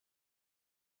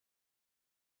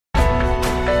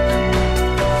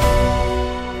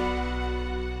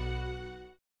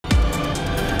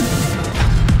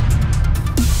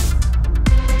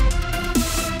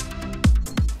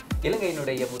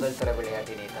இலங்கையினுடைய முதல் தர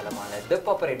விளையாட்டு இணையதளமான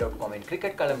thepoppery.com இன்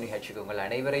கிரிக்கெட் களம் நிகழ்ச்சிக்கு உங்கள்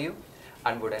அனைவரையும்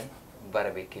அன்புடன்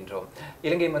வரவேற்கின்றோம்.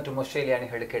 இலங்கை மற்றும் ஆஸ்திரேலிய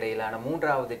அணிகளுக்கு இடையிலான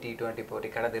மூன்றாவது T20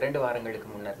 போட்டி கடந்த 2 வாரங்களுக்கு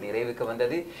முன்னர் நிறைவுக்கு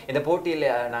வந்தது. இந்த போட்டியில்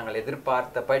நாங்கள்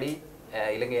எதிர்பார்த்தபடி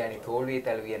இலங்கை அணி தோல்வியை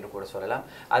தழுவி என்று கூட சொல்லலாம்.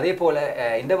 அதே போல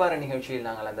இந்த வார நிகழ்ச்சியில்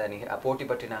நாங்கள் அந்த போட்டி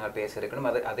பற்றி நாங்கள் பேச இருக்கணும்.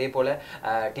 அதே போல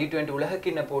T20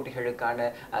 உலகக்கிண்ண போட்டிகளுக்கான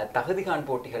தகுதிகான்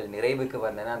போட்டிகள் நிறைவுக்கு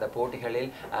வந்தன. அந்த போட்டிகளில்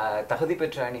தகுதி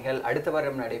பெற்ற அணிகள் அடுத்த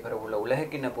வாரம் நடைபெற உள்ள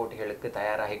உலகக்கிண்ண போட்டிகளுக்கு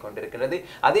தயாராகி கொண்டிருக்கிறது.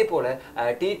 அதே போல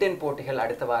T10 போட்டிகள்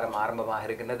அடுத்த வாரம் ஆரம்பமாக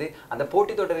இருக்கின்றது. அந்த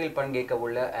போட்டி தொடரில் பங்கேற்க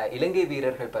உள்ள இலங்கை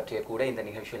வீரர்கள் பற்றிய கூட இந்த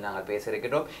நிகழ்ச்சியில் நாங்கள் பேச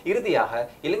இருக்கிறோம். இறுதியாக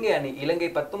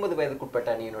இலங்கை 19 வயதுக்குட்பட்ட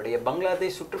அணியினுடைய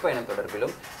பங்களாதேஷ் சுற்றுப்பயணம் தொடர்பிலும்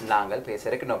நாங்கள் பேச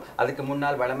இருக்கிறோம். அதுக்கு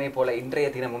முன்னால் வழமை போல இன்றைய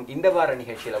தினமும் இந்த வார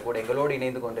நிகழ்ச்சியில கூட எங்களோடு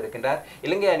இணைந்து கொண்டிருக்கின்றார்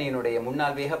இலங்கை அணியினுடைய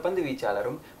முன்னாள் வேகப்பந்து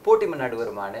வீச்சாளரும் போட்டி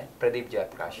நடுவருமான பிரதீப்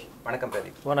ஜெயபிரகாஷ். வணக்கம்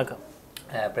பிரதீப். வணக்கம்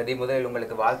பிரதீப், முதலில்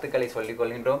உங்களுக்கு வாழ்த்துக்களை சொல்லிக்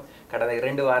கொள்கின்றோம். கடந்த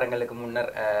 2 வாரங்களுக்கு முன்னர்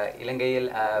இலங்கையில்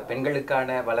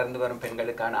வளர்ந்து வரும்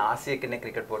பெண்களுக்கான ஆசிய கிண்ண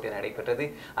கிரிக்கெட் போட்டி நடைபெற்றது.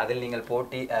 அதில் நீங்கள்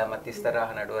போட்டி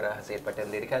மத்தியஸ்தராக நடுவராக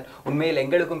செயற்பட்டிருந்தீர்கள். உண்மையில்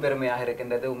எங்களுக்கும் பெருமையாக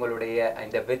இருக்கின்றது. உங்களுடைய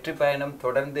இந்த வெற்றி பயணம்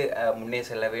தொடர்ந்து முன்னே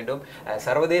செல்ல வேண்டும்.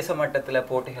 சர்வதேச மட்டத்தில்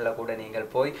போட்டிகளை கூட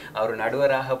நீங்கள் போய் ஒரு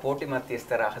நடுவராக போட்டி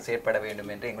மத்தியஸ்தராக செயற்பட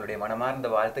வேண்டும் என்று எங்களுடைய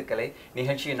மனமார்ந்த வாழ்த்துக்களை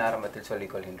நிகழ்ச்சியின் ஆரம்பத்தில்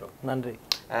சொல்லிக் கொள்கின்றோம். நன்றி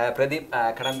பிரதீப்.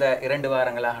 கடந்த 2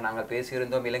 வாரங்களாக நாங்கள்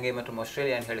பேசியிருந்தோம் இலங்கை மற்றும்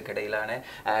ஆஸ்திரேலிய அணிகளுக்கு இடையிலான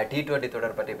T20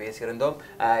 தொடர் பற்றி பேசியிருந்தோம்.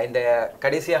 இந்த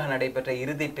கடைசியாக நடைபெற்ற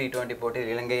இறுதி T20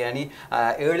 போட்டியில் இலங்கை அணி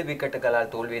 7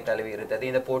 விக்கெட்டுகளால் தோல்வியை தழுவி இருந்தது.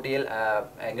 இந்த போட்டியில்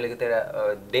எங்களுக்கு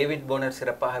டேவிட் போனர்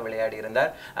சிறப்பாக விளையாடி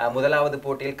இருந்தார். முதலாவது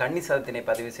போட்டியில் கன்னி சதத்தினை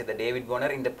பதிவு செய்த டேவிட்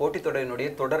போனர் இந்த போட்டி தொடரினுடைய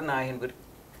தொடர் நாயகன்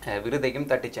விருதையும்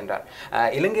தட்டி சென்றார்.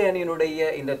 இலங்கை அணியினுடைய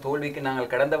இந்த தோல்விக்கு நாங்கள்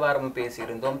கடந்த வாரமும்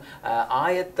பேசியிருந்தோம்.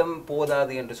 ஆயத்தம்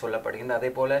போதாது என்று சொல்லப்படுகின்ற அதே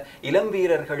போல இளம்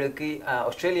வீரர்களுக்கு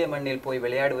ஆஸ்திரேலிய மண்ணில் போய்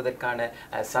விளையாடுவதற்கான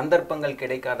சந்தர்ப்பங்கள்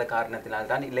கிடைக்காத காரணத்தினால்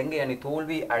தான் இலங்கை அணி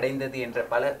தோல்வி அடைந்தது என்ற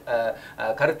பல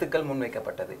கருத்துக்கள்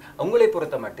முன்வைக்கப்பட்டது. உங்களை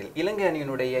பொறுத்த மட்டில் இலங்கை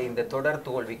அணியினுடைய இந்த தொடர்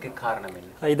தோல்விக்கு காரணம்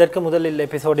என்ன? இதற்கு முதலில்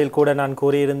எபிசோடில் கூட நான்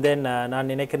கூறியிருந்தேன்.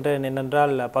 நான் நினைக்கின்றேன்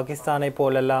என்னென்றால் பாகிஸ்தானை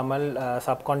போலல்லாமல்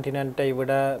சப்கான்டினென்ட்டை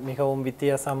விட மிகவும்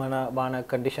வித்தியாசமான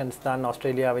கண்டிஷன்ஸ் தான்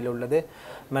ஆஸ்திரேலியாவில் உள்ளது.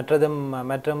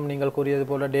 மற்றும் நீங்கள் கூறியது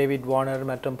போல டேவிட் வார்னர்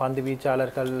மற்றும் பந்து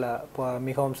வீச்சாளர்கள்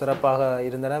மிகவும் சிறப்பாக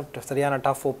இருந்தனர். சரியான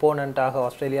டஃப் ஒப்போனண்ட்டாக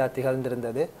ஆஸ்திரேலியா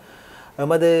திகழ்ந்திருந்தது.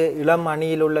 எமது இளம்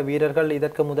அணியில் உள்ள வீரர்கள்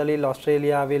இதற்கு முதலில்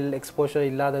ஆஸ்திரேலியாவில் எக்ஸ்போஷர்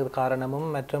இல்லாத காரணமும்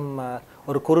மற்றும்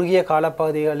ஒரு குறுகிய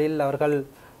காலப்பகுதிகளில் அவர்கள்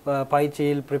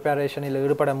பயிற்சியில் ப்ரிப்பரேஷனில்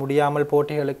ஈடுபட முடியாமல்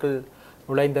போட்டிகளுக்கு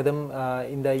நுழைந்ததும்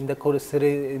இந்த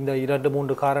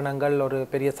 2-3 காரணங்கள் ஒரு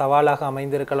பெரிய சவாலாக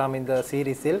அமைந்திருக்கலாம் இந்த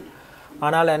சீரீஸில்.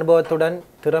 ஆனால் அனுபவத்துடன்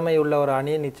திறமையுள்ள ஒரு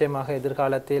அணி நிச்சயமாக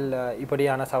எதிர்காலத்தில்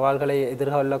இப்படியான சவால்களை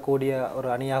எதிர்கொள்ளக்கூடிய ஒரு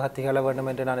அணியாக திகழ வேண்டும்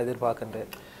என்று நான்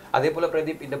எதிர்பார்க்கின்றேன். அதே போல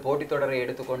பிரதீப், இந்த போட்டி தொடரை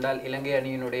எடுத்துக்கொண்டால் இலங்கை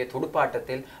அணியினுடைய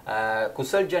துடுப்பாட்டத்தில்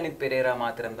குசல் ஜனித் பெரேரா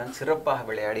மாத்திரம்தான் சிறப்பாக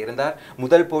விளையாடி இருந்தார்.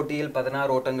 முதல் போட்டியில்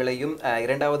 16 ஓட்டங்களையும்,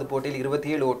 2வது போட்டியில்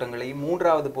 27 ஓட்டங்களையும்,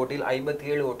 3வது போட்டியில்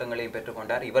 57 ஓட்டங்களையும்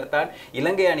பெற்றுக்கொண்டார். இவர்தான்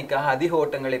இலங்கை அணிக்காக அதிக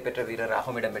ஓட்டங்களை பெற்ற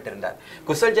வீரராகவும் இடம்பெற்றிருந்தார்.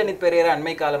 குசல் ஜனித் பெரேரா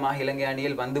அண்மை காலமாக இலங்கை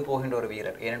அணியில் வந்து போகின்ற ஒரு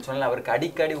வீரர். ஏன்னு சொன்னால் அவருக்கு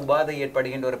அடிக்கடி உபாதை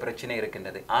ஏற்படுகின்ற ஒரு பிரச்சனை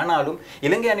இருக்கின்றது. ஆனாலும்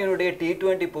இலங்கை அணியினுடைய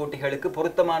T20 போட்டிகளுக்கு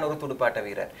பொருத்தமான ஒரு துடுப்பாட்ட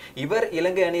வீரர். இவர்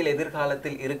இலங்கை அணியில்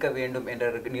எதிர்காலத்தில் வேண்டும் என்ற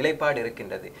நிலைப்பாடு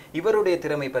இருக்கின்றது. இவருடைய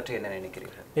திறமை பற்றி என்ன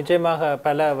நினைக்கிறீர்கள்? நிச்சயமாக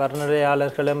பல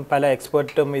வர்ணனையாளர்களும் பல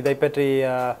எக்ஸ்பர்ட்டும் இதை பற்றி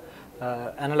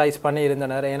அனலைஸ் பண்ணி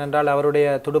இருந்தனர். ஏனென்றால் அவருடைய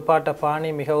துடுப்பாட்ட பாணி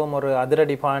மிகவும் ஒரு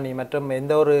அதிரடி பாணி மற்றும்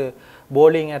எந்த ஒரு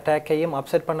போலிங் அட்டாக்கையும்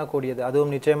அப்செட் பண்ணக்கூடியது.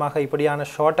 அதுவும் நிச்சயமாக இப்படியான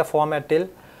ஷார்ட் ஃபார்மேட்டில்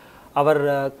அவர்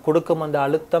கொடுக்கும் அந்த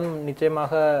அழுத்தம்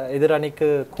நிச்சயமாக எதிரணிக்கு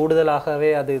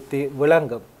கூடுதலாகவே அது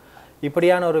விளங்கும்.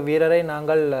 இப்படியான ஒரு வீரரை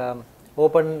நாங்கள்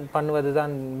ஓப்பன் பண்ணுவது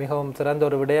தான் மிகவும் சிறந்த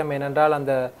ஒரு விடயம். ஏனென்றால்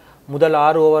அந்த முதல்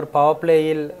 6 ஓவர் பவர்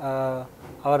பிளேயில்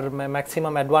அவர்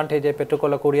மேக்சிமம் அட்வான்டேஜை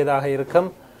பெற்றுக்கொள்ளக்கூடியதாக இருக்கும்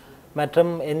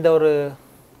மற்றும் எந்த ஒரு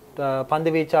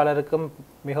பந்து வீச்சாளருக்கும்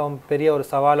மிகவும் பெரிய ஒரு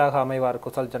சவாலாக அமைவார்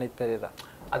குசல் ஜனித் பெரேரா.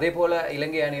 அதே போல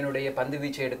இலங்கை அணியினுடைய பந்து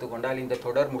வீச்சை எடுத்துக்கொண்டால் இந்த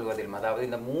தொடர் முழுவதிலும், அதாவது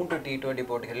இந்த 3 T20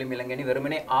 போட்டிகளிலும் இலங்கை அணி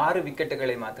வெறுமனே 6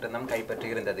 விக்கெட்டுகளை மாத்திரம்தான் கைப்பற்றி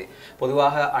இருந்தது.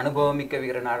 பொதுவாக அனுபவமிக்க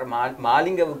வீரனார்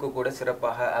மாலிங்கவுக்கு கூட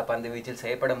சிறப்பாக பந்து வீச்சில்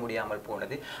செய்யப்பட முடியாமல்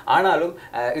போனது. ஆனாலும்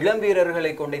இளம்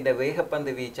வீரர்களை கொண்ட இந்த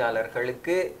வேகப்பந்து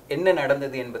வீச்சாளர்களுக்கு என்ன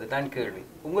நடந்தது என்பது தான் கேள்வி.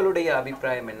 உங்களுடைய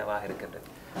அபிப்பிராயம் என்னவாக இருக்கின்றது?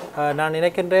 நான்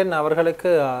நினைக்கின்றேன்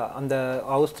அவர்களுக்கு அந்த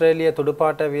ஆஸ்திரேலிய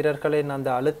துடுப்பாட்ட வீரர்களின் அந்த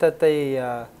அழுத்தத்தை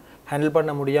ஹேண்டில்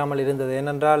பண்ண முடியாமல் இருந்தது.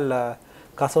 ஏனென்றால்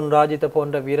கசுன் ராஜித்த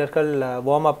போன்ற வீரர்கள்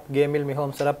வார்ம் அப் கேமில்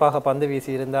மிகவும் சிறப்பாக பந்து வீசி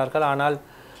இருந்தார்கள். ஆனால்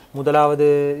முதலாவது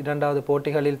 2வது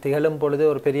போட்டிகளில் திகழும் பொழுது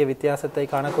ஒரு பெரிய வித்தியாசத்தை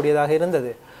காணக்கூடியதாக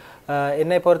இருந்தது.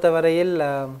 என்னை பொறுத்தவரையில்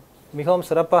மிகவும்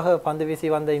சிறப்பாக பந்து வீசி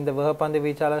வந்த இந்த வேகப்பந்து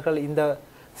வீச்சாளர்கள் இந்த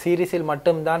சீரீஸில்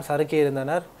மட்டும்தான் சறுக்கி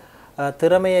இருந்தனர்.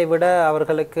 திறமையை விட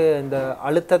அவர்களுக்கு இந்த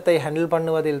அழுத்தத்தை ஹேண்டில்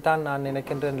பண்ணுவதில் தான் நான்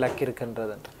நினைக்கின்றேன் லக்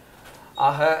இருக்கின்றது.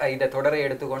 ஆக இந்த தொடரை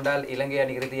எடுத்துக்கொண்டால் இலங்கை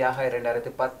அணி இறுதியாக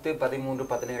 2010, 13,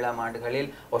 17ஆம் ஆண்டுகளில்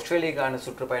ஆஸ்திரேலியாவுக்கான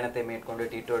சுற்றுப்பயணத்தை மேற்கொண்டு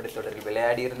T20 தொடரில்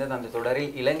விளையாடி இருந்தது. அந்த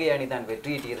தொடரில் இலங்கை அணி தான்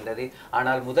வெற்றியீட்டியிருந்தது.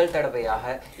 ஆனால் முதல்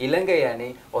தடவையாக இலங்கை அணி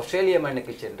ஆஸ்திரேலிய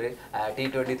மண்ணுக்கு சென்று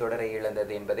T20 தொடரை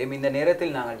இழந்தது என்பதையும் இந்த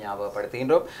நேரத்தில் நாங்கள்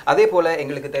ஞாபகப்படுத்துகின்றோம். அதே போல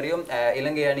எங்களுக்கு தெரியும்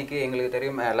இலங்கை அணிக்கு எங்களுக்கு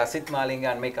தெரியும் லசித் மாலிங்க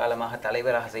அண்மை காலமாக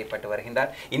தலைவராக செயற்பட்டு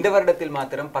வருகின்றார். இந்த வருடத்தில்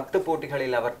மாத்திரம் 10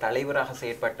 போட்டிகளில் அவர் தலைவராக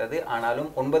செயற்பட்டது.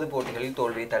 ஆனாலும் 9 போட்டிகளில்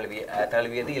தோல்வி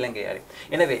தழுவியது இலங்கை அணி.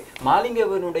 எனவே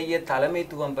மாலிங்கவனுடைய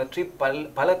தலைமைத்துவம் பற்றி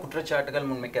பல குற்றச்சாட்டுகள்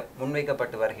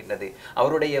முன்வைக்கப்பட்டு வருகின்றது.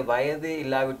 அவருடைய வயது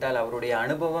இல்லாவிட்டால் அவருடைய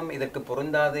அனுபவம் இதற்கு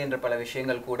பொருந்தாது என்ற பல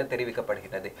விஷயங்கள் கூட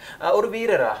தெரிவிக்கப்படுகிறது. ஒரு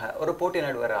வீரராக ஒரு போட்டி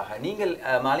நடுவராக நீங்கள்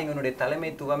மாலிங்கவனுடைய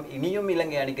தலைமைத்துவம் இனியும்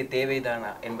இலங்கை அணிக்கு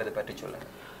தேவைதானா என்பது பற்றி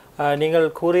சொல்லுங்கள். நீங்கள்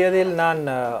கூறியதில் நான்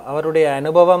அவருடைய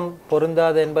அனுபவம்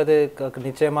பொருந்தாது என்பது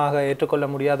நிச்சயமாக ஏற்றுக்கொள்ள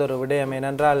முடியாத ஒரு விடயம்.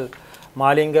 ஏனென்றால்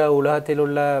மாலிங்க உலகத்தில்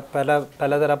உள்ள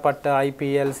பலதரப்பட்ட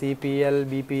IPL, CPL,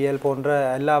 BPL போன்ற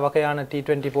எல்லா வகையான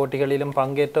T20 போட்டிகளிலும்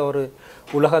பங்கேற்ற ஒரு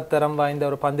உலகத்தரம் வாய்ந்த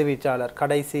ஒரு பந்து வீச்சாளர்.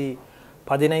 கடைசி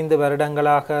 15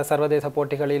 வருடங்களாக சர்வதேச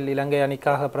போட்டிகளில் இலங்கை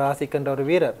அணிக்காக பிரகாசிக்கின்ற ஒரு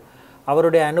வீரர்.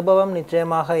 அவருடைய அனுபவம்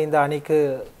நிச்சயமாக இந்த அணிக்கு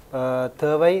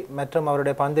தேவை. மற்றும்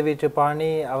அவருடைய பந்து வீச்சு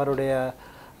பாணி, அவருடைய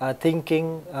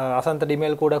திங்கிங், அசந்த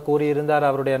டிமேல் கூட கூறியிருந்தார்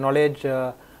அவருடைய நாலேஜ்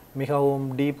மிகவும்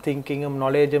டீப் திங்கிங்கும்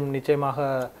நாலேஜும் நிச்சயமாக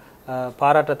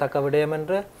பாராட்டத்தக்க விடயம்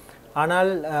என்று. ஆனால்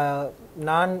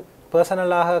நான்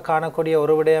பர்சனலாக காணக்கூடிய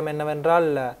ஒரு விடயம் என்னவென்றால்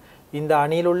இந்த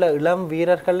அணியில் உள்ள இளம்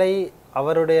வீரர்களை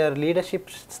அவருடைய லீடர்ஷிப்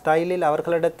ஸ்டைலில்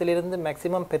அவர்களிடத்திலிருந்து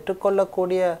மேக்சிமம்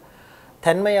பெற்றுக்கொள்ளக்கூடிய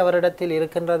தன்மை அவரிடத்தில்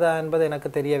இருக்கின்றதா என்பது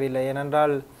எனக்கு தெரியவில்லை.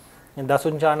 ஏனென்றால்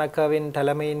தசுன் ஷானக்காவின்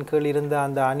தலைமையின் கீழ் இருந்த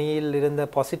அந்த அணியில் இருந்த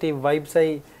பாசிட்டிவ் வைப்ஸை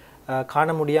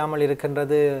காண முடியாமல்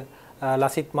இருக்கின்றது.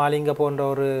 லசித் மாலிங்க போன்ற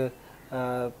ஒரு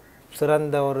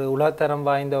சிறந்த ஒரு உலகத்தரம்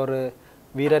வாய்ந்த ஒரு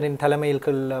வீரரின் தலைமையில்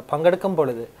பங்கெடுக்கும்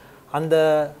பொழுது அந்த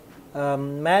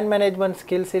மேன் மேனேஜ்மெண்ட்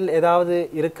ஸ்கில்ஸில் ஏதாவது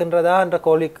இருக்கின்றதா என்ற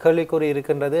கேள்விக்குறி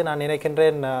இருக்கின்றது. நான்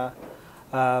நினைக்கின்றேன்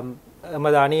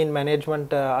எமது அணியின்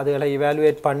மேனேஜ்மெண்ட் அதுகளை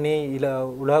இவாலுவேட் பண்ணி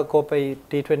உலகக்கோப்பை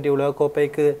T20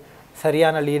 உலகக்கோப்பைக்கு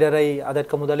சரியான லீடரை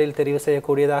அதற்கு முதலில் தெரிவு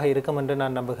செய்யக்கூடியதாக இருக்கும் என்று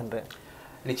நான் நம்புகின்றேன்.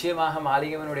 நிச்சயமாக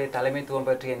மாலிங்கவனுடைய தலைமைத்துவம்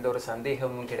பற்றி எந்த ஒரு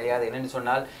சந்தேகமும் கிடையாது. என்னென்னு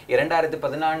சொன்னால்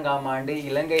 2014ஆம் ஆண்டு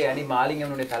இலங்கை அணி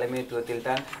மாலிங்கவனுடைய தலைமைத்துவத்தில்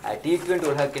தான் T20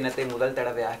 உலகக்கிண்ணத்தை முதல்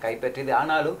தடவையாக கைப்பற்றியது.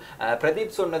 ஆனாலும்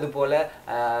பிரதீப் சொன்னது போல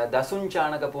தசுன்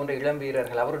ஷானக போன்ற இளம்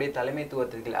வீரர்கள் அவருடைய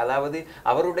தலைமைத்துவத்தில், அதாவது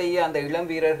அவருடைய அந்த இளம்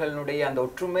வீரர்களுடைய அந்த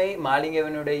ஒற்றுமை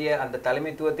மாலிங்கவனுடைய அந்த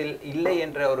தலைமைத்துவத்தில் இல்லை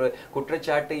என்ற ஒரு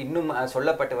குற்றச்சாட்டு இன்னும்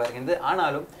சொல்லப்பட்டு வருகின்றது.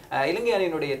 ஆனாலும் இலங்கை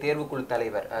அணியினுடைய தேர்வுக்குழு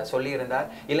தலைவர் சொல்லியிருந்தார்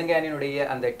இலங்கை அணியினுடைய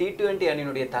அந்த T20 அணியினுடைய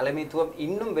தலைமைத்துவம்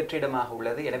இன்னும் வெற்றிடமாக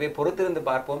உள்ளது. எனவே பொறுத்திருந்து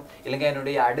பார்ப்போம். இலங்கை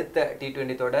அணியினுடைய அடுத்த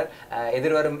T20 தொடர்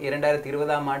எதிர்வரும்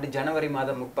 2020ஆம் ஆண்டு ஜனவரி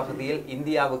மாதம் முற்பகுதியில்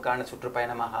இந்தியாவுக்கான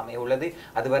சுற்றுப்பயணமாக அமைய உள்ளது.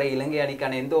 அதுவரை இலங்கை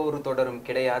அணிக்கான எந்த ஒரு தொடரும்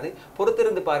கிடையாது.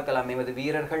 பொறுத்திருந்து பார்க்கலாம். எமது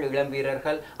வீரர்கள் இளம்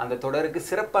வீரர்கள் அந்த தொடருக்கு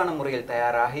சிறப்பான முறையில்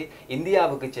தயாராகி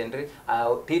இந்தியாவுக்கு சென்று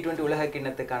T20 உலக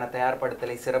கிண்ணத்துக்கான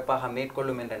தயார்படுத்தலை சிறப்பாக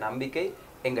மேற்கொள்ளும் என்ற நம்பிக்கை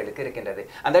எங்களுக்கு இருக்கின்றது.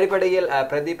 அந்த அடிப்படையில்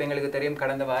பிரதீப், எங்களுக்கு தெரியும்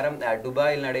கடந்த வாரம்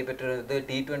துபாயில் நடைபெற்றது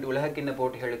T20 உலகக்கிண்ண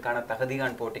போட்டிகளுக்கான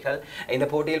தகுதிகான் போட்டிகள். இந்த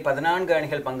போட்டியில் 14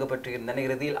 அணிகள் பங்கு பெற்றிருந்தன.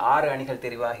 இறுதியில் 6 அணிகள்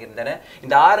தெரிவாகியிருந்தன.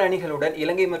 இந்த 6 அணிகளுடன்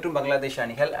இலங்கை மற்றும் பங்களாதேஷ்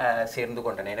அணிகள் சேர்ந்து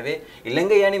கொண்டன. எனவே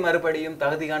இலங்கை அணி மறுபடியும்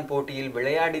தகுதிகான் போட்டியில்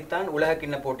விளையாடித்தான்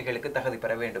உலகக்கிண்ண போட்டிகளுக்கு தகுதி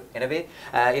பெற வேண்டும். எனவே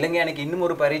இலங்கை அணிக்கு இன்னும்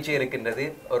ஒரு பரீட்சை இருக்கின்றது,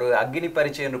 ஒரு அக்னி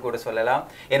பரீட்சை என்று கூட சொல்லலாம்.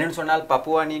 என்னென்னு சொன்னால்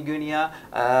பப்புவா நியூகினியா,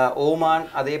 ஓமான்,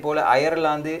 அதே போல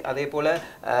அயர்லாந்து, அதே போல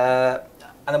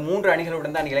அந்த 3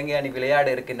 அணிகளுடன் தான் இலங்கை அணி விளையாட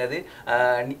இருக்கின்றது.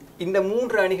 இந்த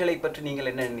 3 அணிகளை பற்றி நீங்கள்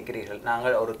என்ன நினைக்கிறீர்கள்?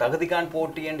 நாங்கள் ஒரு தகுதிகான்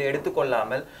போட்டி என்று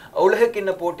எடுத்துக்கொள்ளாமல்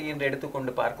உலகக்கிண்ண போட்டி என்று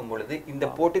எடுத்துக்கொண்டு பார்க்கும் பொழுது இந்த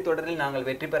போட்டி தொடரில் நாங்கள்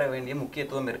வெற்றி பெற வேண்டிய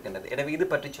முக்கியத்துவம் இருக்கின்றது. எனவே இது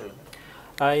பற்றி சொல்லுங்கள்.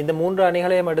 இந்த 3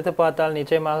 அணிகளையும் எடுத்து பார்த்தால்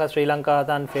நிச்சயமாக ஸ்ரீலங்கா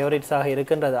தான் ஃபேவரட்ஸாக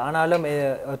இருக்கின்றது. ஆனாலும்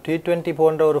T20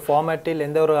 போன்ற ஒரு ஃபார்மேட்டில்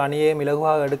எந்த ஒரு அணியையும்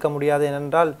இலகுவாக எடுக்க முடியாது.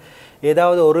 ஏனென்றால்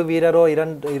ஏதாவது ஒரு வீரரோ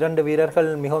இரண்டு வீரர்கள்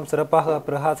மிகவும் சிறப்பாக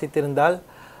பிரகாசித்திருந்தால்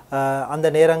அந்த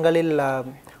நேரங்களில்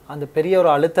அந்த பெரிய ஒரு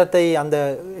அழுத்தத்தை அந்த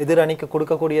எதிர் அணிக்கு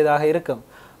கொடுக்கக்கூடியதாக இருக்கும்.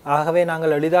 ஆகவே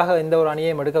நாங்கள் எளிதாக எந்த ஒரு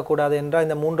அணியையும் எடுக்கக்கூடாது என்றால்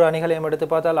இந்த 3 அணிகளையும் எடுத்து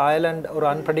பார்த்தால் அயர்லாந்து ஒரு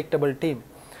அன்பிரடிக்டபிள் டீம்,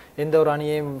 எந்த ஒரு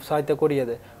அணியையும்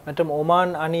சாய்த்தக்கூடியது. மற்றும்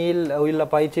ஒமான் அணியில் உள்ள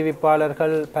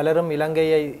பயிற்சிவிப்பாளர்கள் பலரும்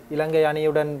இலங்கை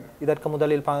அணியுடன் இதற்கு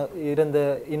முதலில் இருந்து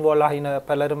இன்வால்வ் ஆகின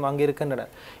பலரும் அங்கு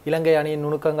இருக்கின்றனர். இலங்கை அணியின்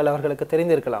நுணுக்கங்கள் அவர்களுக்கு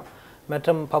தெரிந்திருக்கலாம்.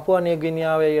 மற்றும் பப்புவா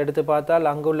நியூகினியாவை எடுத்து பார்த்தால்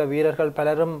அங்குள்ள வீரர்கள்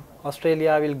பலரும்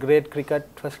ஆஸ்திரேலியாவில் great cricket,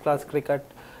 first class cricket,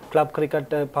 club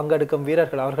cricket பங்கெடுக்கும்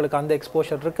வீரர்கள், அவர்களுக்கு அந்த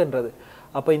எக்ஸ்போஷர் இருக்கின்றது.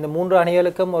 அப்போ இந்த 3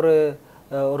 அணிகளுக்கும்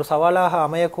ஒரு சவாலாக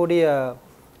அமையக்கூடிய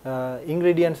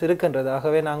இன்க்ரீடியன்ட்ஸ் இருக்கின்றது.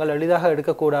 ஆகவே நாங்கள் எளிதாக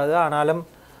எடுக்கக்கூடாது. ஆனாலும்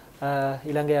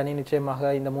இலங்கை அணி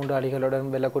நிச்சயமாக இந்த 3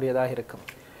 அணிகளுடன் வெல்லக்கூடியதாக இருக்கும்.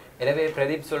 எனவே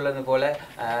பிரதீப் சொல்றது போல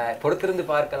பொறுத்திருந்து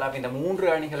பார்க்கலாம். இந்த 3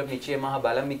 அணிகளும் நிச்சயமாக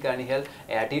பலமிக்க அணிகள்.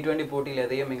 T20 போட்டியில்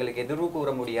எதையும் எங்களுக்கு எதிர்வு கூற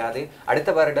முடியாது.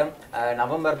 அடுத்த வருடம்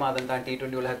நவம்பர் மாதம் தான்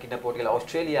T20 உலகக்கிண்ண போட்டிகள்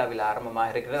ஆஸ்திரேலியாவில்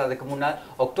ஆரம்பமாக இருக்கிறது. அதுக்கு முன்னால்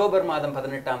அக்டோபர் மாதம்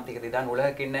 18ஆம் தேதி தான்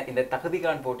உலகக்கிண்ண இந்த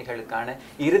தகுதிகான் போட்டிகளுக்கான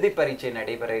இறுதி பரீட்சை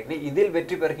நடைபெறுகிறது. இதில்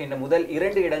வெற்றி பெறுகின்ற முதல்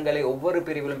 2 இடங்களை ஒவ்வொரு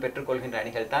பிரிவிலும் பெற்றுக்கொள்கின்ற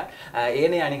அணிகள் தான்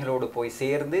ஏனைய அணிகளோடு போய்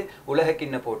சேர்ந்து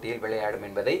உலகக்கிண்ண போட்டியில் விளையாடும்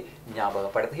என்பதை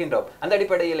ஞாபகப்படுத்துகின்றோம். அந்த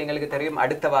அடிப்படையில் எங்களுக்கு தெரியும்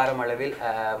அடுத்த வாரம் அளவில்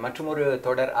மற்றொரு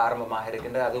தொடர் ஆரம்பமாக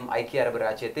இருக்கின்றது. அதுவும் ஐக்கிய அரபு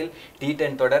ராஜ்யத்தில்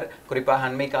T10 தொடர். குறிப்பாக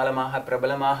அண்மை காலமாக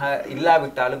பிரபலமாக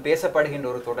இல்லாவிட்டாலும் பேசப்படுகின்ற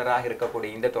ஒரு தொடராக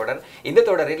இருக்கக்கூடிய இந்த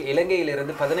தொடரில்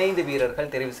இலங்கையிலிருந்து 15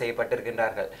 வீரர்கள் தெரிவு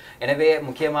செய்யப்பட்டிருக்கின்றார்கள். எனவே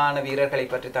முக்கியமான வீரர்களை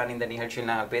பற்றி தான் இந்த நிகழ்ச்சியில்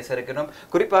நாங்கள் பேச இருக்கிறோம்.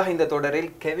 குறிப்பாக இந்த தொடரில்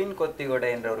கெவின் கொத்திகொட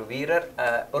என்ற ஒரு வீரர்,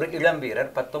 ஒரு இளம்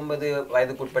வீரர், 19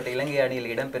 வயதுக்குட்பட்ட இலங்கை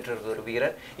அணியில் இடம்பெற்றிருந்த ஒரு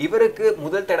வீரர். இவருக்கு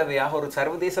முதல் தடவையாக ஒரு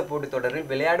சர்வதேச போட்டி தொடரில்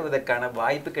விளையாடுவதற்கான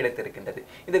வாய்ப்பு கிடைத்திருக்கின்றது.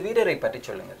 இந்த வீரரை பற்றி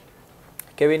சொல்லுங்கள்.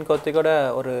 கெவின் கொத்திகொட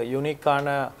ஒரு யூனிக்கான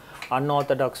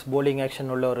அன்ஆர்த்தடாக்ஸ் போலிங்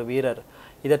ஆக்ஷன் உள்ள ஒரு வீரர்.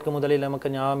 இதற்கு முதலில் நமக்கு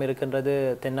ஞாபகம் இருக்கின்றது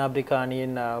தென்னாப்பிரிக்கா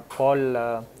அணியின் பால்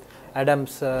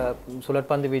அடம்ஸ்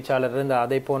சுழற்பந்து வீச்சாளர் இருந்த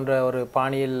அதை போன்ற ஒரு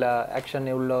பாணியில் ஆக்ஷன்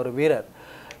உள்ள ஒரு வீரர்.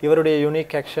 இவருடைய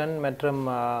யூனிக் ஆக்ஷன் மற்றும்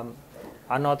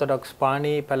அன்ஆர்த்தடாக்ஸ்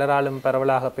பாணி பலராலும்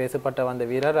பரவலாக பேசப்பட்ட வந்த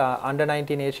வீரர். அண்டர்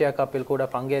 19 ஏசியா கப்பில் கூட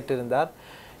பங்கேற்றிருந்தார்.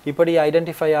 இப்படி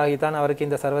ஐடென்டிஃபை ஆகித்தான் அவருக்கு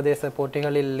இந்த சர்வதேச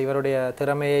போட்டிகளில் இவருடைய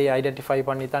திறமையை ஐடென்டிஃபை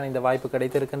பண்ணித்தான் இந்த வாய்ப்பு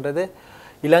கிடைத்திருக்கின்றது.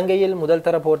 இலங்கையில் முதல்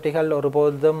தர போட்டிகள்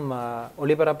ஒருபோதும்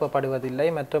ஒளிபரப்பப்படுவதில்லை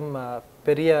மற்றும்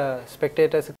பெரிய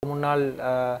ஸ்பெக்டேட்டர்ஸுக்கு முன்னால்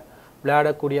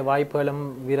விளையாடக்கூடிய வாய்ப்புகளும்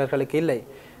வீரர்களுக்கு இல்லை.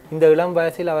 இந்த இளம்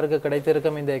வயசில் அவருக்கு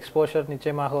கிடைத்திருக்கும் இந்த எக்ஸ்போஷர்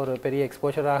நிச்சயமாக ஒரு பெரிய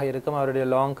எக்ஸ்போஷராக இருக்கும். அவருடைய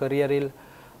லாங் கரியரில்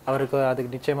அவருக்கு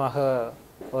அதுக்கு நிச்சயமாக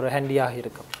ஒரு ஹேண்டியாக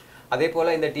இருக்கும். அதே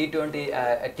போல இந்த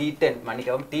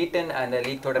T10 அந்த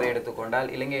லீக் தொடரை எடுத்துக்கொண்டால்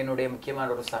இலங்கையினுடைய முக்கியமான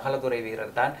ஒரு சகலதுறை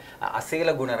வீரர் தான் அசேல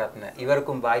குணரத்ன.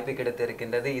 இவருக்கும் வாய்ப்பு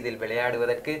கிடைத்திருக்கின்றது இதில்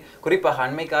விளையாடுவதற்கு. குறிப்பாக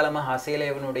அண்மை காலமாக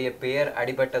அசேலவனுடைய பெயர்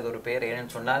அடிபட்டது ஒரு பெயர்.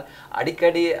 ஏன்னு சொன்னால்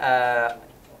அடிக்கடி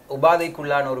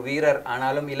உபாதைக்குள்ளான ஒரு வீரர்,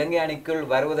 ஆனாலும் இலங்கை அணிக்குள்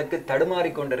வருவதற்கு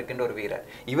தடுமாறி கொண்டிருக்கின்ற ஒரு வீரர்.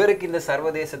 இவருக்கு இந்த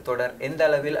சர்வதேச தொடர் எந்த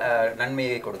அளவில்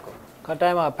நன்மையை கொடுக்கும்?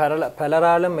 கட்டாயமாக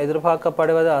பலராலும்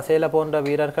எதிர்பார்க்கப்படுவது அசேல போன்ற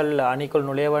வீரர்கள் அணிக்குள்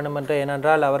நுழைய வேண்டும் என்று.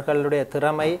 ஏனென்றால் அவர்களுடைய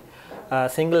திறமை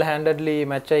சிங்கிள் ஹேண்டட்லி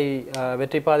மேட்சை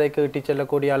வெற்றி பாதைக்கு இட்டுச்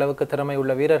செல்லக்கூடிய அளவுக்கு திறமை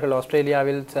உள்ள வீரர்கள்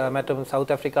ஆஸ்திரேலியாவில் மற்றும்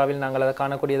சவுத் ஆப்பிரிக்காவில் நாங்கள் அதை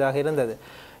காணக்கூடியதாக இருந்தது.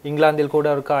 இங்கிலாந்தில் கூட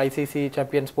இருக்க ICC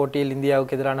சாம்பியன்ஸ் போட்டியில்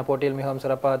இந்தியாவுக்கு எதிரான போட்டியில் மிகவும்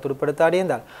சிறப்பாக துடுப்படுத்த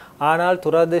ஆடியிருந்தார். ஆனால்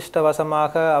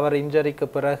துரதிர்ஷ்டவசமாக அவர் இன்ஜரிக்கு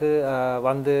பிறகு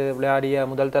வந்து விளையாடிய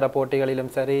முதல் தர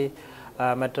போட்டிகளிலும் சரி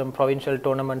மற்றும் ப்ரொவின்ஷியல்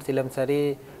டோர்னமெண்ட்ஸிலும் சரி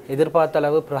எதிர்பார்த்த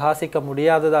அளவு பிரகாசிக்க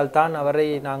முடியாததால் தான் அவரை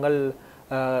நாங்கள்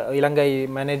இலங்கை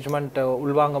மேனேஜ்மெண்ட்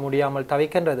உள்வாங்க முடியாமல்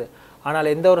தவிக்கின்றது.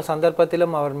 ஆனால் எந்த ஒரு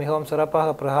சந்தர்ப்பத்திலும் அவர் மிகவும்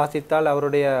சிறப்பாக பிரகாசித்தால்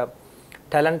அவருடைய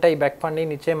டேலண்ட்டை பேக் பண்ணி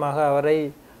நிச்சயமாக அவரை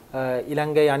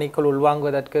இலங்கை அணிக்குள்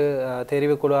உள்வாங்குவதற்கு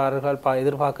தெரிவுக்குழுவார்கள்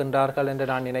எதிர்பார்க்கின்றார்கள் என்று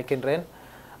நான் நினைக்கின்றேன்.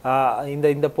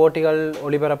 இந்த போட்டிகள்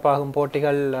ஒளிபரப்பாகும்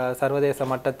போட்டிகள் சர்வதேச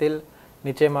மட்டத்தில்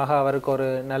நிச்சயமாக அவருக்கு ஒரு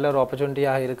நல்ல ஒரு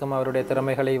ஆப்பர்ச்சுனிட்டியாக இருக்கும் அவருடைய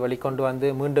திறமைகளை வெளிக்கொண்டு வந்து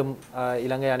மீண்டும்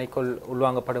இலங்கை அணிக்குள்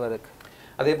உள்வாங்கப்படுவதற்கு.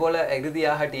 அதே போல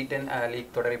இறுதியாக T10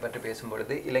 லீக் தொடரை பற்றி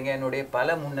பேசும்பொழுது இலங்கையினுடைய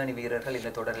பல முன்னணி வீரர்கள்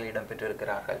இந்த தொடரில்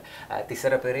இடம்பெற்றிருக்கிறார்கள்.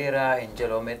 திசர பெரேரா,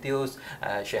 எஞ்சலோ மெத்யூஸ்,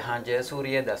 ஷெஹான்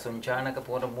ஜெயசூரிய, தசுன் ஷானக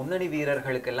போன்ற முன்னணி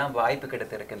வீரர்களுக்கெல்லாம் வாய்ப்பு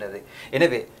கிடைத்திருக்கின்றது.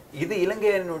 எனவே இது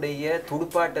இலங்கையினுடைய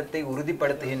துடுப்பாட்டத்தை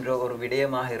உறுதிப்படுத்துகின்ற ஒரு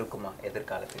விடயமாக இருக்குமா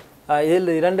எதிர்காலத்தில்?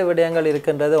 இதில் 2 விடயங்கள்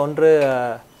இருக்கின்றது. ஒன்று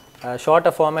ஷார்ட்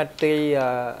ஃபார்மேட்டை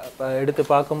எடுத்து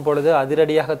பார்க்கும் பொழுது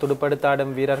அதிரடியாக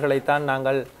துடுப்படுத்தாடும் வீரர்களைத்தான்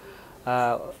நாங்கள்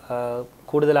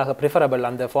கூடுதலாக ப்ரிஃபரபிள்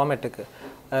அந்த ஃபார்மேட்டுக்கு.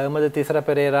 எமது திசர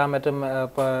பெரேரா மற்றும்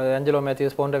ஏஞ்சலோ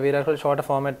மேத்யூஸ் போன்ற வீரர்கள் ஷார்ட்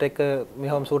ஃபார்மேட்டுக்கு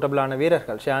மிகவும் சூட்டபிளான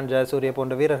வீரர்கள். ஷான் ஜெயசூரிய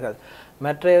போன்ற வீரர்கள்.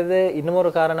 மற்றது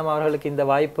இன்னுமொரு காரணம் அவர்களுக்கு இந்த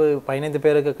வாய்ப்பு 15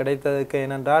 பேருக்கு கிடைத்ததுக்கு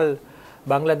ஏனென்றால்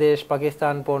பங்களாதேஷ்,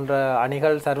 பாகிஸ்தான் போன்ற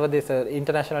அணிகள் சர்வதேச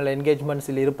இன்டர்நேஷனல்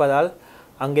என்கேஜ்மெண்ட்ஸில் இருப்பதால்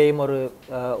அங்கேயும் ஒரு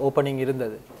ஓப்பனிங்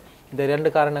இருந்தது. இந்த 2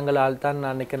 காரணங்களால் தான்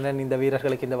நான் நினைக்கிறேன் இந்த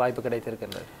வீரர்களுக்கு இந்த வாய்ப்பு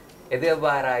கிடைத்திருக்கின்றது.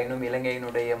 எவ்வாறாயினும்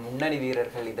இலங்கையினுடைய முன்னணி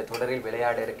வீரர்கள் இந்த தொடரில்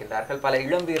விளையாட இருக்கின்றார்கள். பல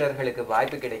இளம் வீரர்களுக்கு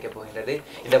வாய்ப்பு கிடைக்கப் போகின்றது.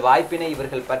 இந்த வாய்ப்பினை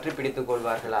இவர்கள் பற்றி பிடித்துக்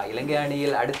கொள்வார்களா, இலங்கை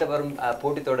அணியில் அடுத்த வரும்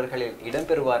போட்டித் தொடர்களில்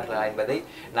இடம்பெறுவார்களா என்பதை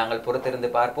நாங்கள்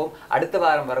பொறுத்திருந்து பார்ப்போம். அடுத்த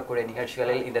வாரம் வரக்கூடிய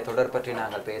நிகழ்ச்சிகளில் இந்த தொடர் பற்றி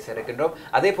நாங்கள் பேச இருக்கின்றோம்.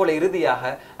 அதே போல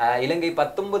இறுதியாக இலங்கை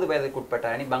 19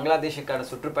 வயதுக்குட்பட்ட அணி பங்களாதேஷுக்கான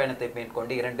சுற்றுப்பயணத்தை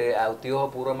மேற்கொண்டு 2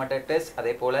 உத்தியோகபூர்வமற்ற டெஸ்ட்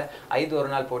அதே போல 5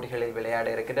 ஒருநாள் போட்டிகளில் விளையாட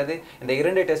இருக்கின்றது. இந்த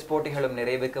 2 டெஸ்ட் போட்டிகளும்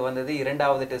நிறைவுக்கு வந்தது.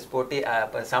 2வது டெஸ்ட் போட்டி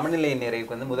சமநிலையின்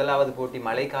நிறைவுக்கு வந்து முதலாவது போட்டி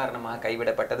மழை காரணமாக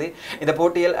கைவிடப்பட்டது. இந்த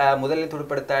போட்டியில் முதலில்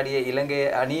துடுப்படுத்தாடிய இலங்கை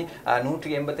அணி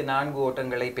 184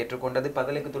 ஓட்டங்களை பெற்றுக்கொண்டது.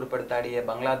 பதிலுக்கு துடுப்படுத்தாடிய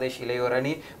பங்களாதேஷ் இளையோர்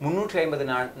அணி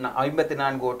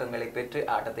 354 ஓட்டங்களை பெற்று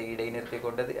ஆட்டத்தை இடைநிறுத்திக்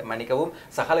கொண்டது. மன்னிக்கவும்,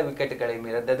 சகல விக்கெட்டுகளையும்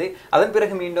இழந்தது. அதன்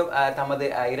பிறகு மீண்டும் தமது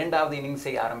இரண்டாவது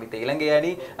இன்னிங்ஸை ஆரம்பித்த இலங்கை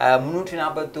அணி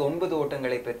 349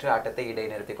 ஓட்டங்களை பெற்று ஆட்டத்தை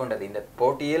இடைநிறுத்திக் கொண்டது. இந்த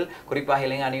போட்டியில் குறிப்பாக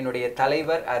இலங்கை அணியினுடைய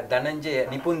தலைவர்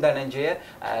நிபுன் தனஞ்சய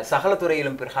சகல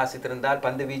துறையிலும் பிரகாசித்திருந்தார்.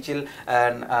 பந்து வீச்சில்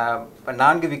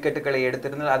 4 விக்கெட்டுகளை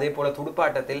எடுத்திருந்தார். அதே போல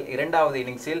துடுப்பாட்டத்தில் இரண்டாவது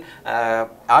இன்னிங்ஸில்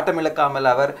ஆட்டமிழக்காமல்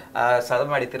அவர்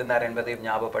சதம் அடித்திருந்தார் என்பதையும்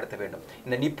ஞாபகப்படுத்த வேண்டும்.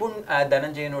 இந்த நிபுன்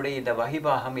தனஞ்சயனுடைய இந்த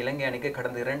வகிபாகம் இலங்கை அணிக்கு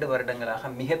கடந்த 2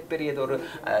 வருடங்களாக மிகப்பெரியதொரு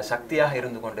சக்தியாக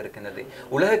இருந்து கொண்டிருக்கின்றது.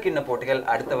 உலகக்கிண்ண போட்டிகள்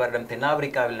அடுத்த வருடம்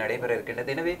தென்னாப்பிரிக்காவில் நடைபெற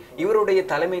இருக்கின்றது. எனவே இவருடைய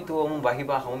தலைமைத்துவமும்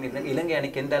வகிபாகமும் இலங்கை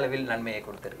அணிக்கு எந்த அளவில் நன்மையை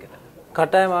கொடுத்திருக்கின்றது?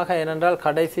 கட்டாயமாக. ஏனென்றால்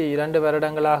கடைசி 2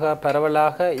 வருடங்களாக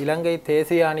பரவலாக இலங்கை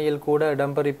தேசிய அணியில் கூட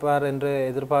இடம்பெறுப்பார் என்று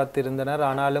எதிர்பார்த்திருந்தனர்.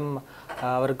 ஆனாலும்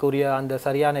அவருக்குரிய அந்த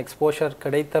சரியான எக்ஸ்போஷர்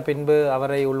கிடைத்த பின்பு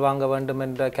அவரை உள்வாங்க வேண்டும்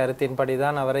என்ற கருத்தின்படி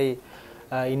தான் அவரை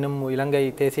இன்னும் இலங்கை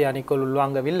தேசிய அணிக்குள்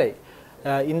உள்வாங்கவில்லை.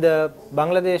 இந்த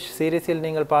பங்களாதேஷ் சீரீஸில்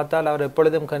நீங்கள் பார்த்தால் அவர்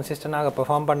எப்பொழுதும் கன்சிஸ்டண்டாக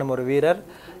பெர்ஃபார்ம் பண்ணும் ஒரு வீரர்.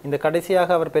 இந்த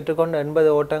கடைசியாக அவர் பெற்றுக்கொண்ட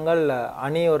 80 ஓட்டங்கள்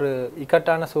அணி ஒரு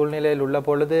இக்கட்டான சூழ்நிலையில் உள்ள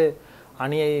பொழுது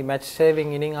அணியை மேட்ச்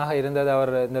சேவிங் இன்னிங்காக இருந்தது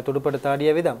அவர் இந்த துடுப்படுத்தாடிய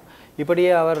விதம்.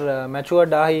 இப்படியே அவர்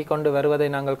மெச்சுவர்ட் ஆகி கொண்டு வருவதை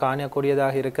நாங்கள்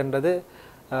காணக்கூடியதாக இருக்கின்றது.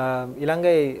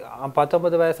 இலங்கை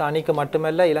 19 வயசு அணிக்கு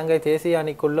மட்டுமல்ல, இலங்கை தேசிய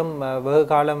அணிக்குள்ளும் வெகு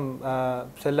காலம்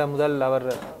செல்ல முதல் அவர்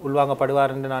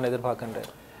உள்வாங்கப்படுவார் என்று நான்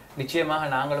எதிர்பார்க்கின்றேன். நிச்சயமாக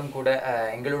நாங்களும் கூட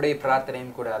எங்களுடைய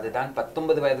பிரார்த்தனையும் கூட அதுதான்.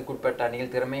 19 வயதுக்குட்பட்ட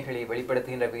அணியில் திறமைகளை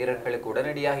வெளிப்படுத்துகின்ற வீரர்களுக்கு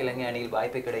உடனடியாக இலங்கை அணியில்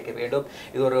வாய்ப்பு கிடைக்க வேண்டும்.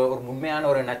 இது ஒரு உண்மையான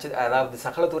ஒரு அதாவது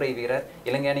சகலத்துறை வீரர்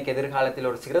இலங்கை அணிக்கு எதிர்காலத்தில்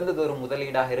ஒரு சிறந்ததொரு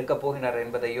முதலீடாக இருக்க போகிறார்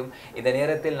என்பதையும் இந்த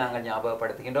நேரத்தில் நாங்கள்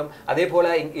ஞாபகப்படுத்துகின்றோம். அதே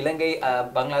போல இலங்கை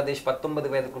பங்களாதேஷ்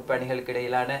 19 வயதுக்குட்பட்ட அணிகளுக்கு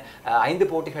இடையிலான 5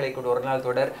 போட்டிகளை கொண்டு ஒரு நாள்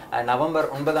தொடர் நவம்பர்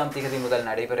 9ஆம் தேதி முதல்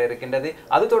நடைபெற இருக்கின்றது.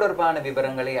 அது தொடர்பான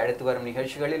விவரங்களை அடுத்து வரும்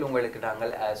நிகழ்ச்சிகளில் உங்களுக்கு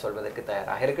நாங்கள் சொல்வதற்கு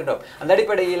தயாராக இருக்கின்றோம். அந்த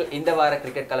அடிப்படையில் இந்த வார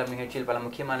கிரிக்கெட் களம் நிகழ்ச்சியில் பல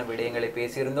முக்கியமான விடயங்களை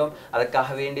பேசியிருந்தோம். அதற்காக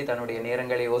வேண்டி தன்னுடைய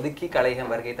நேரங்களை ஒதுக்கி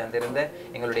கலையகம் வருகை தந்திருந்த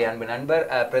எங்களுடைய அன்பு நண்பர்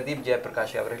பிரதீப்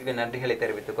ஜெயபிரகாஷ் அவர்களுக்கு நன்றிகளை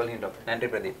தெரிவித்துக் கொள்கின்றோம். நன்றி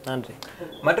பிரதீப். நன்றி.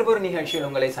 மற்றொரு நிகழ்ச்சியில்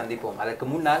உங்களை சந்திப்போம். அதற்கு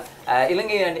முன்னால்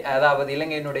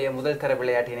இலங்கையினுடைய முதல் தர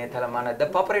விளையாட்டு இணையதளமான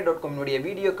thepaparai.com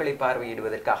வீடியோக்களை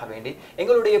பார்வையிடுவதற்காக வேண்டி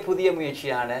எங்களுடைய புதிய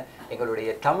முயற்சியான எங்களுடைய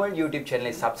தமிழ் யூடியூப்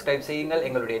சேனலை சப்ஸ்கிரைப் செய்யுங்கள்.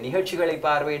 எங்களுடைய நிகழ்ச்சிகளை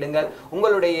பார்வையிடுங்கள்.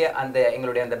 எங்களுடைய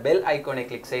அந்த பெல் ஐகானை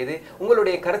கிளிக் செய்து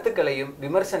உங்களுடைய கருத்துக்களையும்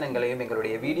விமர்சனங்களையும்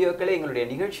எங்களுடைய வீடியோக்களை எங்களுடைய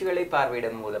நிகழ்ச்சிகளை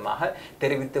பார்வையிடும் மூலமாக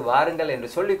தெரிவித்து வாருங்கள் என்று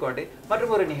சொல்லிக்கொண்டு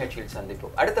மற்றும் ஒரு நிகழ்ச்சியில்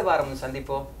சந்திப்போம். அடுத்த வாரமும்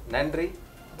சந்திப்போம். நன்றி,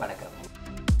 வணக்கம்.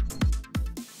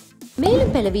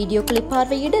 மேலும் பல வீடியோக்களை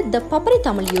பார்வையிட தி பப்பரை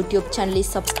தமிழ் யூடியூப் சேனலை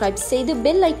சப்ஸ்கிரைப் செய்து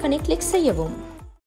பெல் ஐகானை கிளிக் செய்யவும்.